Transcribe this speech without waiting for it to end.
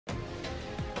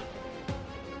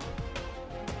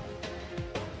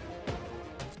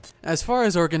As far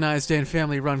as organized and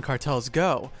family-run cartels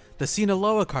go, the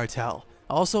Sinaloa Cartel,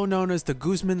 also known as the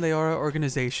Guzmán-Loera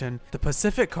Organization, the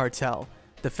Pacific Cartel,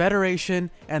 the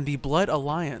Federation, and the Blood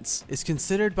Alliance, is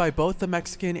considered by both the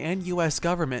Mexican and U.S.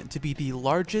 government to be the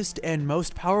largest and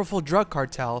most powerful drug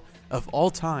cartel of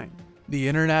all time. The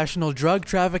international drug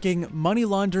trafficking, money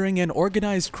laundering, and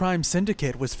organized crime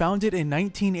syndicate was founded in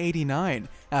 1989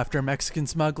 after Mexican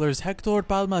smugglers Hector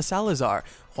Palma Salazar,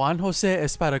 Juan, José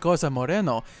Esparragoza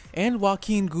Moreno, and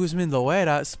Joaquín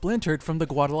Guzmán-Loera splintered from the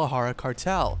Guadalajara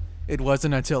cartel. It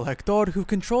wasn't until Hector, who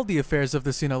controlled the affairs of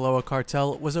the Sinaloa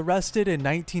Cartel, was arrested in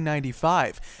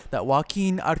 1995 that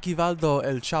Joaquín Archivaldo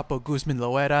el Chapo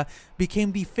Guzmán-Loera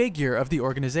became the figure of the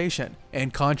organization.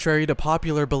 And contrary to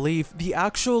popular belief, the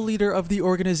actual leader of the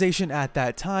organization at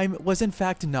that time was in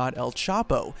fact not El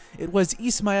Chapo. It was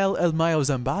Ismael el Mayo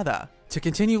Zambia. To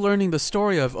continue learning the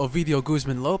story of Ovidio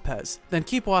Guzman Lopez, then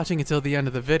keep watching until the end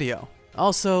of the video.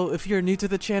 Also, if you're new to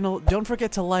the channel, don't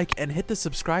forget to like and hit the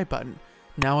subscribe button.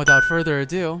 Now without further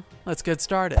ado, let's get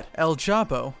started. El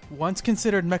Chapo, once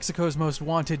considered Mexico's most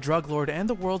wanted drug lord and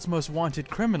the world's most wanted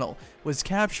criminal, was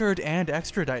captured and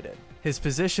extradited. His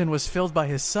position was filled by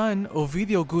his son,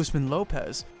 Ovidio Guzman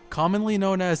Lopez, commonly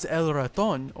known as El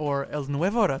Raton or El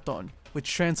Nuevo Raton,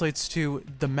 which translates to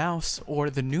the mouse or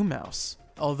the new mouse.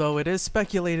 Although it is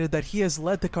speculated that he has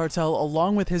led the cartel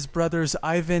along with his brothers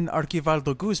Ivan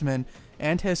Archivaldo Guzman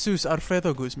and Jesus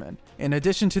Alfredo Guzman, in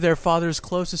addition to their father's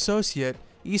close associate,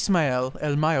 Ismael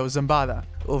el Mayo Zambia.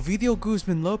 Ovidio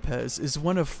Guzman Lopez is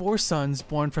one of 4 sons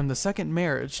born from the second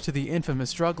marriage to the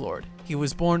infamous drug lord. He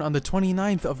was born on the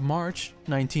 29th of March,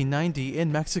 1990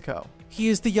 in Mexico. He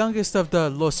is the youngest of the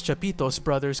Los Chapitos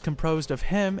brothers, composed of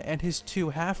him and his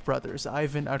 2 half-brothers,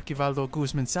 Ivan Archivaldo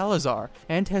Guzman Salazar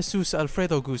and Jesus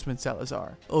Alfredo Guzman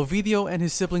Salazar. Ovidio and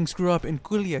his siblings grew up in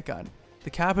Culiacan, the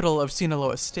capital of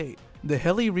Sinaloa state. The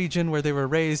hilly region where they were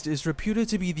raised is reputed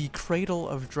to be the cradle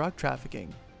of drug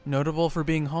trafficking, notable for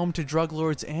being home to drug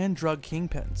lords and drug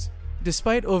kingpins.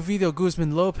 Despite Ovidio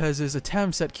Guzman Lopez's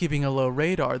attempts at keeping a low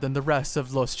radar than the rest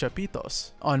of Los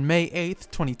Chapitos, on May 8,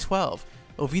 2012,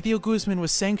 Ovidio Guzman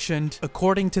was sanctioned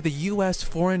according to the U.S.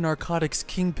 Foreign Narcotics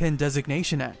Kingpin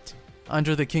Designation Act.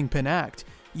 Under the Kingpin Act,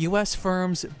 U.S.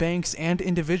 firms, banks, and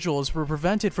individuals were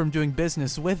prevented from doing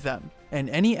business with them, and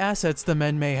any assets the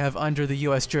men may have under the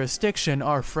U.S. jurisdiction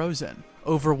are frozen.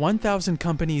 Over 1,000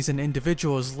 companies and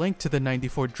individuals linked to the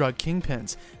 94 drug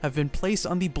kingpins have been placed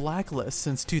on the blacklist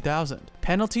since 2000.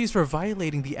 Penalties for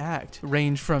violating the act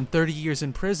range from 30 years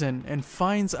in prison and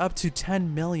fines up to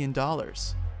 $10 million.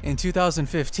 In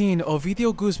 2015,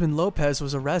 Ovidio Guzman Lopez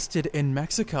was arrested in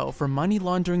Mexico for money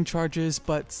laundering charges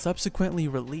but subsequently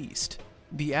released.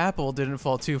 The apple didn't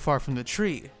fall too far from the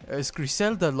tree, as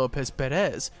Griselda Lopez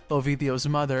Perez, Ovidio's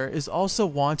mother, is also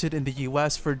wanted in the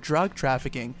US for drug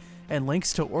trafficking and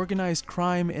links to organized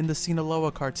crime in the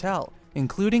Sinaloa Cartel,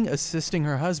 including assisting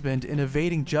her husband in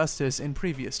evading justice in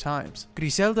previous times.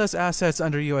 Griselda's assets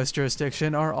under US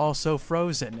jurisdiction are also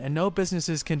frozen, and no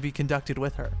businesses can be conducted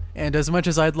with her. And as much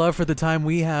as I'd love for the time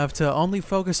we have to only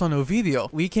focus on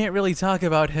Ovidio, we can't really talk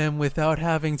about him without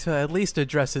having to at least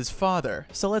address his father,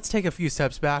 so let's take a few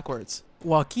steps backwards.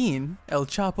 Joaquín, El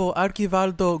Chapo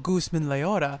Archivaldo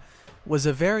Guzmán-Loera, was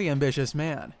a very ambitious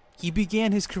man. He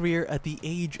began his career at the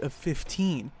age of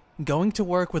 15, going to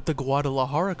work with the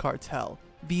Guadalajara cartel,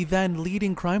 the then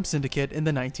leading crime syndicate in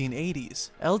the 1980s.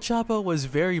 El Chapo was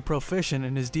very proficient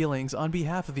in his dealings on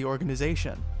behalf of the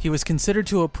organization. He was considered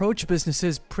to approach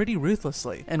businesses pretty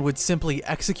ruthlessly and would simply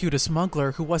execute a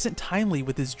smuggler who wasn't timely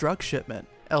with his drug shipment.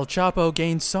 El Chapo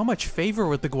gained so much favor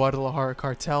with the Guadalajara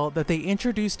cartel that they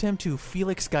introduced him to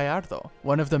Felix Gallardo,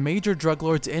 one of the major drug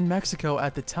lords in Mexico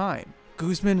at the time.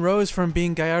 Guzman rose from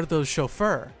being Gallardo's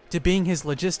chauffeur to being his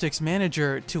logistics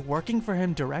manager to working for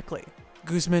him directly.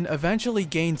 Guzman eventually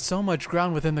gained so much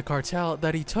ground within the cartel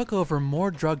that he took over more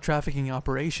drug trafficking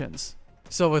operations.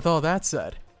 So with all that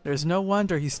said, there's no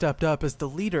wonder he stepped up as the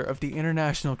leader of the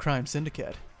international crime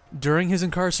syndicate. During his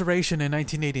incarceration in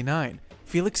 1989,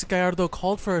 Felix Gallardo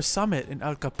called for a summit in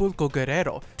Acapulco,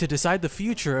 Guerrero to decide the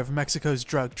future of Mexico's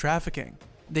drug trafficking.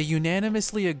 They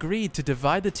unanimously agreed to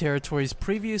divide the territories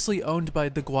previously owned by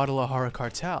the Guadalajara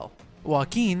cartel.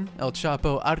 Joaquín, El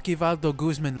Chapo Archivaldo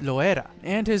Guzmán-Loera,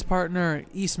 and his partner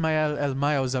Ismael el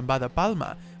Mayo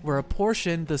Zambia were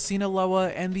apportioned the Sinaloa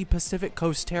and the Pacific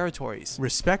Coast territories,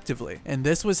 respectively, and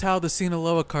this was how the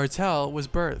Sinaloa Cartel was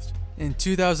birthed. In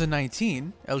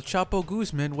 2019, El Chapo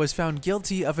Guzman was found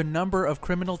guilty of a number of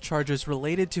criminal charges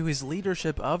related to his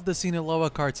leadership of the Sinaloa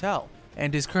Cartel,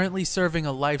 and is currently serving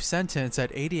a life sentence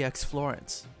at ADX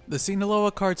Florence. The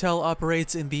Sinaloa Cartel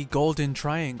operates in the Golden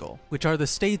Triangle, which are the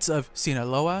states of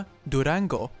Sinaloa,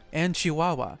 Durango, and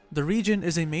Chihuahua. The region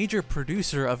is a major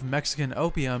producer of Mexican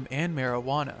opium and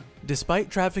marijuana.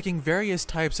 Despite trafficking various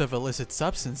types of illicit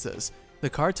substances, the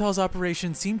cartel's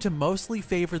operations seem to mostly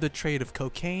favor the trade of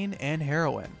cocaine and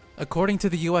heroin. According to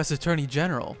the U.S. Attorney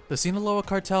General, the Sinaloa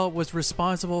Cartel was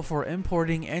responsible for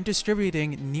importing and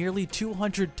distributing nearly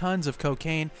 200 tons of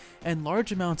cocaine and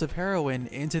large amounts of heroin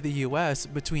into the U.S.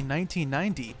 between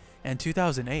 1990 and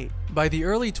 2008. By the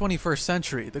early 21st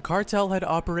century, the cartel had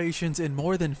operations in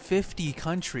more than 50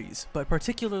 countries, but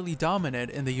particularly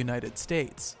dominant in the United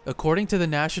States. According to the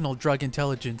National Drug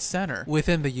Intelligence Center,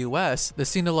 within the U.S., the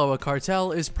Sinaloa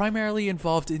Cartel is primarily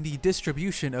involved in the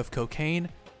distribution of cocaine,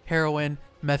 heroin,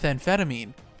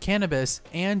 methamphetamine, cannabis,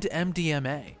 and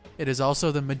MDMA. It is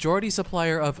also the majority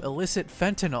supplier of illicit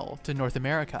fentanyl to North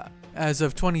America. As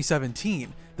of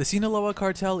 2017, the Sinaloa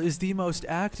Cartel is the most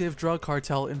active drug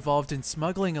cartel involved in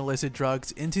smuggling illicit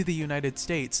drugs into the United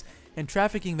States and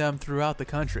trafficking them throughout the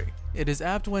country. It is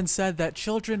apt when said that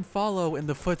children follow in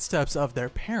the footsteps of their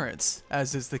parents,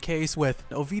 as is the case with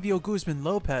Ovidio Guzman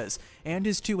Lopez and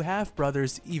his two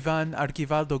half-brothers Ismael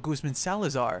Archivaldo Guzman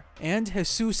Salazar and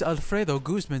Jesús Alfredo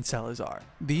Guzman Salazar.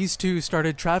 These two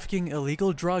started trafficking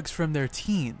illegal drugs from their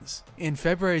teens. In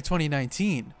February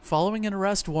 2019, following an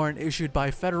arrest warrant issued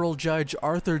by federal judge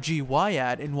Arthur G.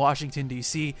 Wyatt in Washington,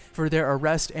 D.C. for their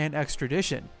arrest and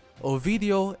extradition,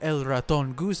 Ovidio El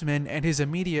Raton Guzman and his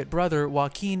immediate brother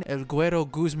Joaquín El Güero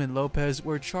Guzman Lopez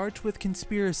were charged with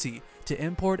conspiracy to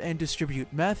import and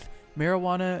distribute meth,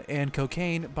 marijuana, and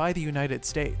cocaine by the United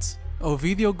States.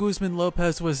 Ovidio Guzman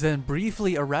Lopez was then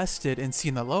briefly arrested in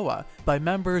Sinaloa by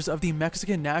members of the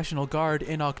Mexican National Guard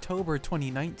in October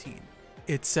 2019.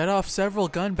 It set off several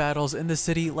gun battles in the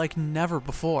city like never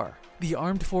before. The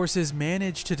armed forces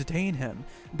managed to detain him,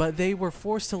 but they were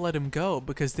forced to let him go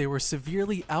because they were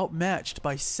severely outmatched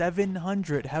by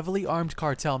 700 heavily armed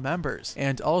cartel members,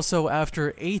 and also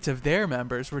after 8 of their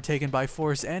members were taken by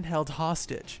force and held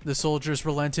hostage. The soldiers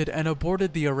relented and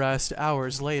aborted the arrest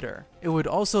hours later. It would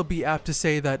also be apt to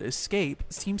say that escape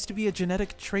seems to be a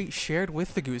genetic trait shared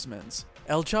with the Guzmans.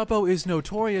 El Chapo is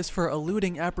notorious for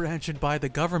eluding apprehension by the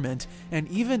government and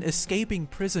even escaping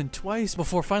prison twice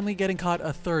before finally getting caught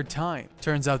a third time.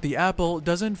 Turns out the apple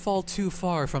doesn't fall too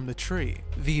far from the tree.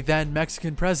 The then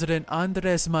Mexican president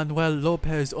Andrés Manuel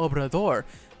López Obrador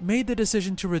made the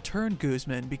decision to return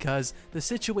Guzman because the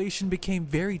situation became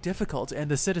very difficult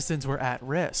and the citizens were at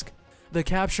risk. The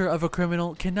capture of a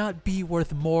criminal cannot be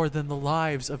worth more than the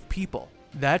lives of people.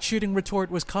 That shooting retort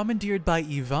was commandeered by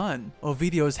Ivan,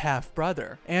 Ovidio's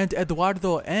half-brother, and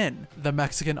Eduardo N., the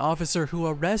Mexican officer who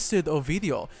arrested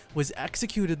Ovidio, was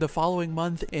executed the following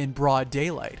month in broad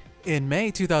daylight. In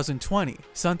May 2020,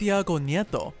 Santiago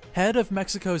Nieto, head of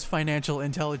Mexico's Financial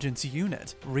Intelligence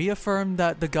Unit, reaffirmed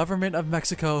that the government of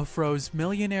Mexico froze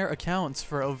millionaire accounts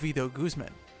for Ovidio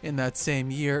Guzman. In that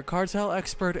same year, cartel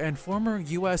expert and former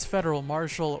U.S. Federal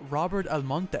Marshal Robert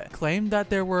Almonte claimed that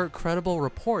there were credible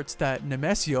reports that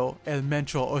Nemesio El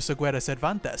Mencho Oseguera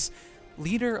Cervantes,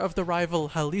 leader of the rival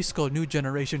Jalisco New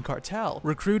Generation Cartel,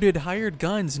 recruited hired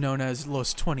guns known as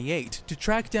Los 28 to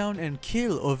track down and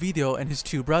kill Ovidio and his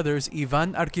two brothers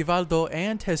Ismael Archivaldo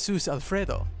and Jesús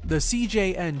Alfredo. The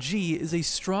CJNG is a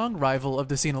strong rival of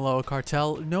the Sinaloa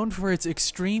Cartel, known for its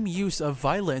extreme use of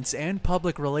violence and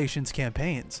public relations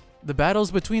campaigns. The battles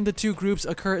between the two groups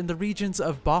occur in the regions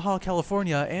of Baja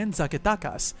California and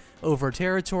Zacatecas over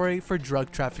territory for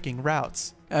drug trafficking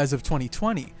routes. As of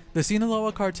 2020, the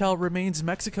Sinaloa Cartel remains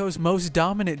Mexico's most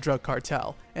dominant drug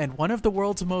cartel and one of the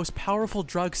world's most powerful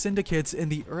drug syndicates in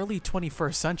the early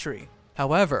 21st century.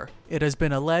 However, it has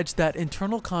been alleged that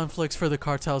internal conflicts for the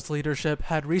cartel's leadership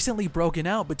had recently broken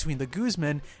out between the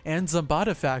Guzman and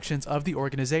Zambada factions of the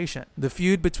organization. The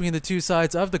feud between the two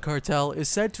sides of the cartel is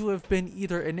said to have been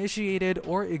either initiated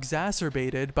or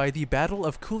exacerbated by the Battle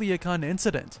of Culiacan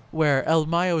incident, where El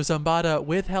Mayo Zambada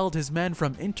withheld his men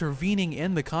from intervening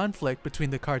in the conflict between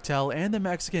the cartel and the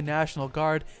Mexican National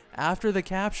Guard after the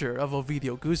capture of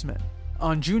Ovidio Guzman.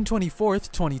 On June 24,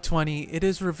 2020, it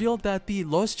is revealed that the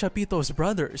Los Chapitos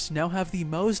brothers now have the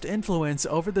most influence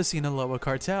over the Sinaloa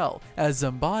Cartel, as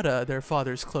Zambada, their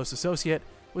father's close associate,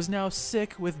 was now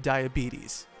sick with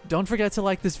diabetes. Don't forget to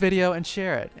like this video and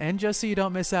share it, and just so you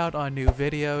don't miss out on new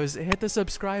videos, hit the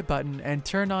subscribe button and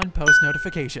turn on post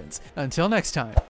notifications. Until next time.